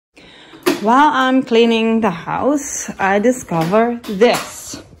While I'm cleaning the house, I discover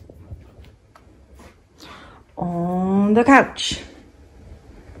this on the couch.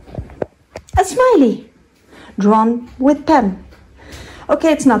 A smiley drawn with pen.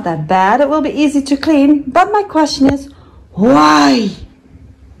 Okay, it's not that bad. It will be easy to clean, but my question is, why?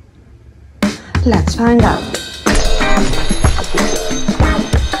 Let's find out.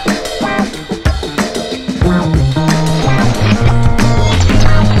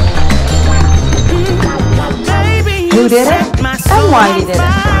 Who did it and why he did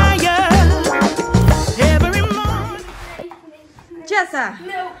it? Jessa!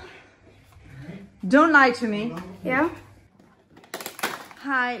 No. Don't lie to me. Yeah?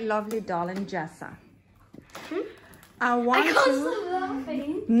 Hi, lovely darling Jessa. I I want can't you stop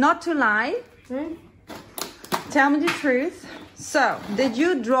laughing. not to lie. Tell me the truth. So, did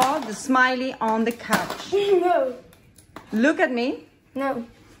you draw the smiley on the couch? No. Look at me. No.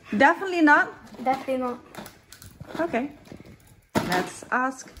 Definitely not. Definitely not. Okay. Let's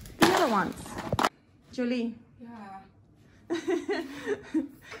ask the other ones. JOLI. Yeah.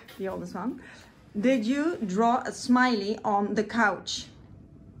 The oldest one. Did you draw a smiley on the couch?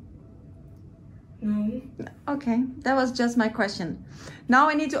 No. Okay, that was just my question. Now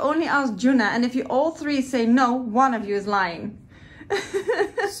I need to only ask JUNA, and if you all three say no, one of you is lying.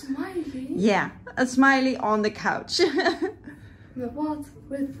 Smiley? Yeah, a smiley on the couch. With what?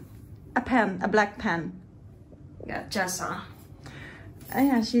 With... A pen, a black pen. Yeah, Jessa.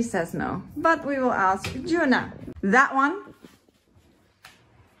 Yeah, she says no. But we will ask JUNA. That one.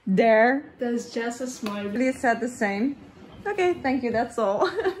 There. That's Jessa smiley. Please said the same. Okay, thank you, that's all.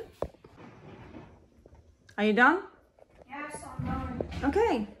 Are you done? Yes, I'm done.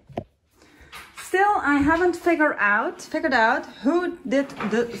 Okay. Still, I haven't figured out who did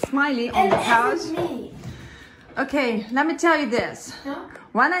the smiley on the couch. It was me. Okay, let me tell you this. Yeah?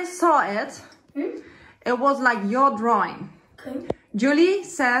 When I saw it, it was like your drawing. Okay. JOLI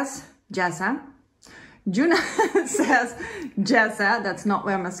says Jessa. JUNA says Jessa. That's not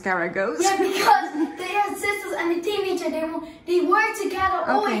where mascara goes. Yeah, because they are sisters and a teenager. They work together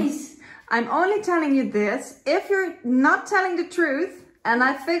always. I'm only telling you this. If you're not telling the truth and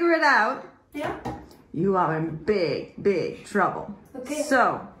I figure it out, Yeah? you are in big, big trouble. Okay.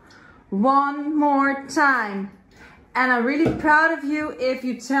 So, one more time. And I'm really proud of you if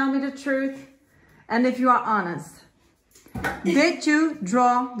you tell me the truth and if you are honest. Did you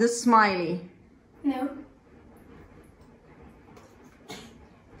draw the smiley? No.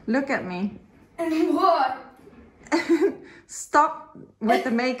 Look at me. And what? Stop with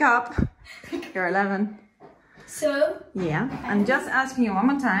the makeup. You're 11. So? Yeah, I'm just asking you one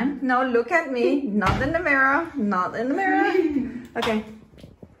more time. No, look at me. Not in the mirror. Not in the mirror. Okay.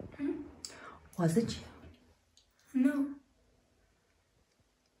 Was it you? No.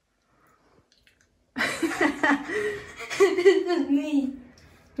 This is me.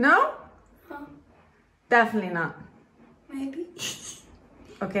 No? Huh? Definitely not. Maybe.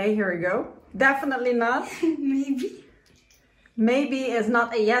 Okay, here we go. Definitely not. Maybe. Maybe is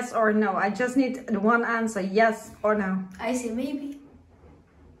not a yes or no. I just need the one answer, yes or no. I say maybe.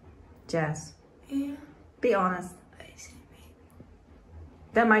 Jess, Yeah. be honest. I say maybe.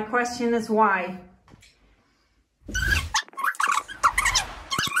 Then my question is why?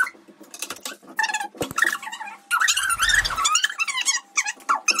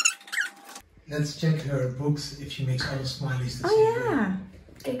 Let's check her books if she makes other smileys the same Oh way. yeah.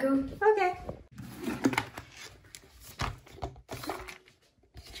 Okay, go. Okay.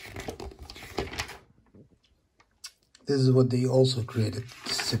 This is what they also created.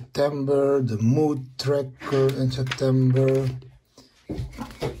 September, the mood tracker in September, And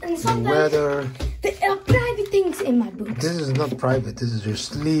the sometimes weather. there are private things in my book. This is not private, this is your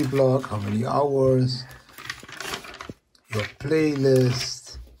sleep log, how many hours, your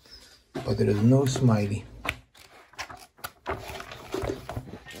playlist, but there is no smiley.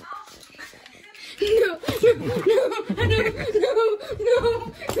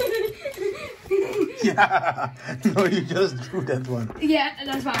 No. Yeah, no, you just drew that one. Yeah,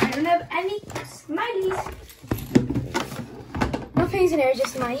 that's why I don't have any smileys. Nothing's in there,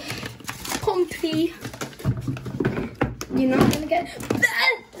 just my comfy. You're not gonna get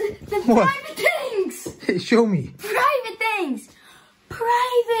the What? private things. Hey, show me. Private things.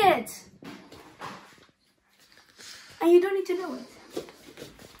 Private. And you don't need to know it.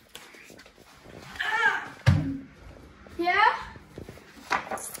 Yeah?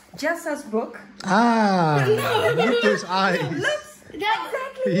 Jessa's book. Ah, look at his eyes.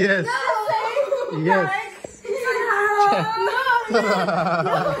 Exactly. Yes. No. Yes.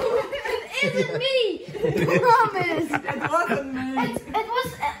 No. It isn't me. I promise. It wasn't me. It was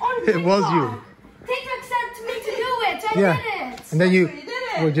on It was you. TikTok said to me to do it. I Yeah. did it. And then you You did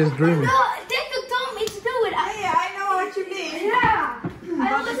it. were just dreaming. No, TikTok told me to do it. Yeah, I know what you mean. Yeah.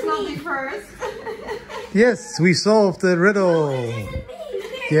 But it's not me first. Yes, we solved the riddle. It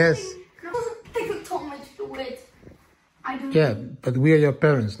isn't me. Yes. No, TikTok told me to do it. I do Yeah, it. but we are your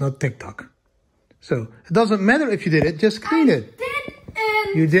parents, not TikTok. So it doesn't matter if you did it, just clean it.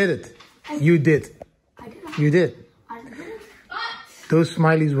 You did it. You did. I did. You did. I did. But Those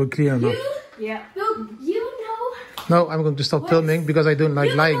smileys were clear enough. Yeah. you know. No, I'm going to stop filming because I don't like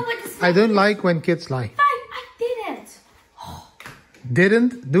You know lying. what the I don't smile like when kids lie. Fine, I did it.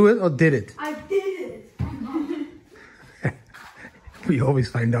 Didn't do it or did it? I did it. We always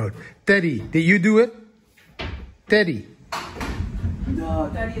find out. Teddy, did you do it? Teddy. No,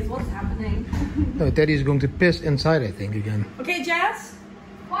 that is what's happening. No, Teddy is going to piss inside, I think, again. Okay, Jess.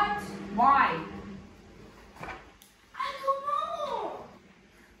 What? Why? I don't know.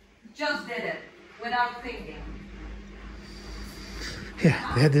 Just did it without thinking. Yeah,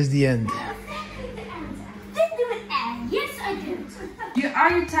 that is the end. Didn't do it, and yes, I did.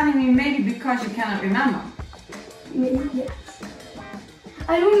 Are you telling me maybe because you cannot remember? Yes.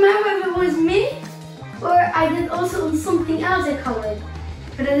 I don't remember if it was me or I did also on something else I colored,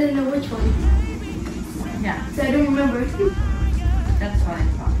 but I didn't know which one. Yeah, So I don't remember. that's what I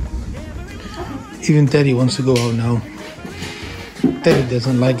thought. Even Teddy wants to go out now. Teddy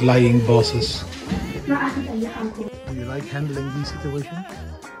doesn't like lying bosses. No, I think I get uncle. Do you like handling these situations?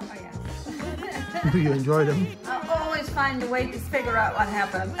 Oh yeah. Do you enjoy them? I always find a way to figure out what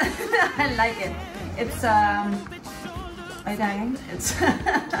happened. I like it. It's are you dying? It's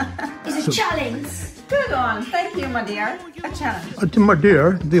It's a challenge. good on. Thank you, my dear. A challenge. My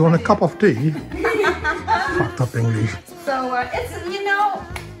dear, do you want a cup of tea? Fucked up English. So it's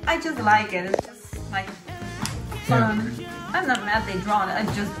I just like it. It's just like fun. I'm not mad they drawn it. I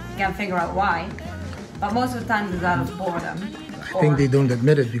just can't figure out why. But most of the time it's out of boredom. I think they don't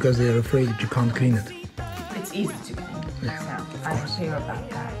admit it because they are afraid that you can't clean it. It's easy to clean. Yeah. So I'm sure about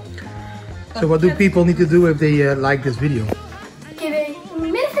that. So what do people need to do if they like this video? Give it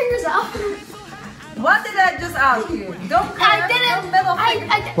middle fingers up. What did I just ask you? Don't I care. didn't. No middle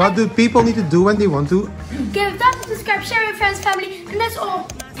finger. What do people need to do when they want to? Give thumbs up, subscribe, share with friends, family, and that's all.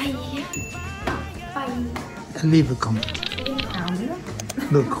 Bye. Bye. And leave a comment.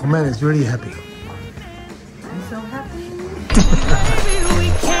 Look, Romaine is really happy. I'm so happy. Baby, we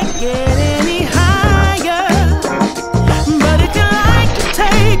can't get it.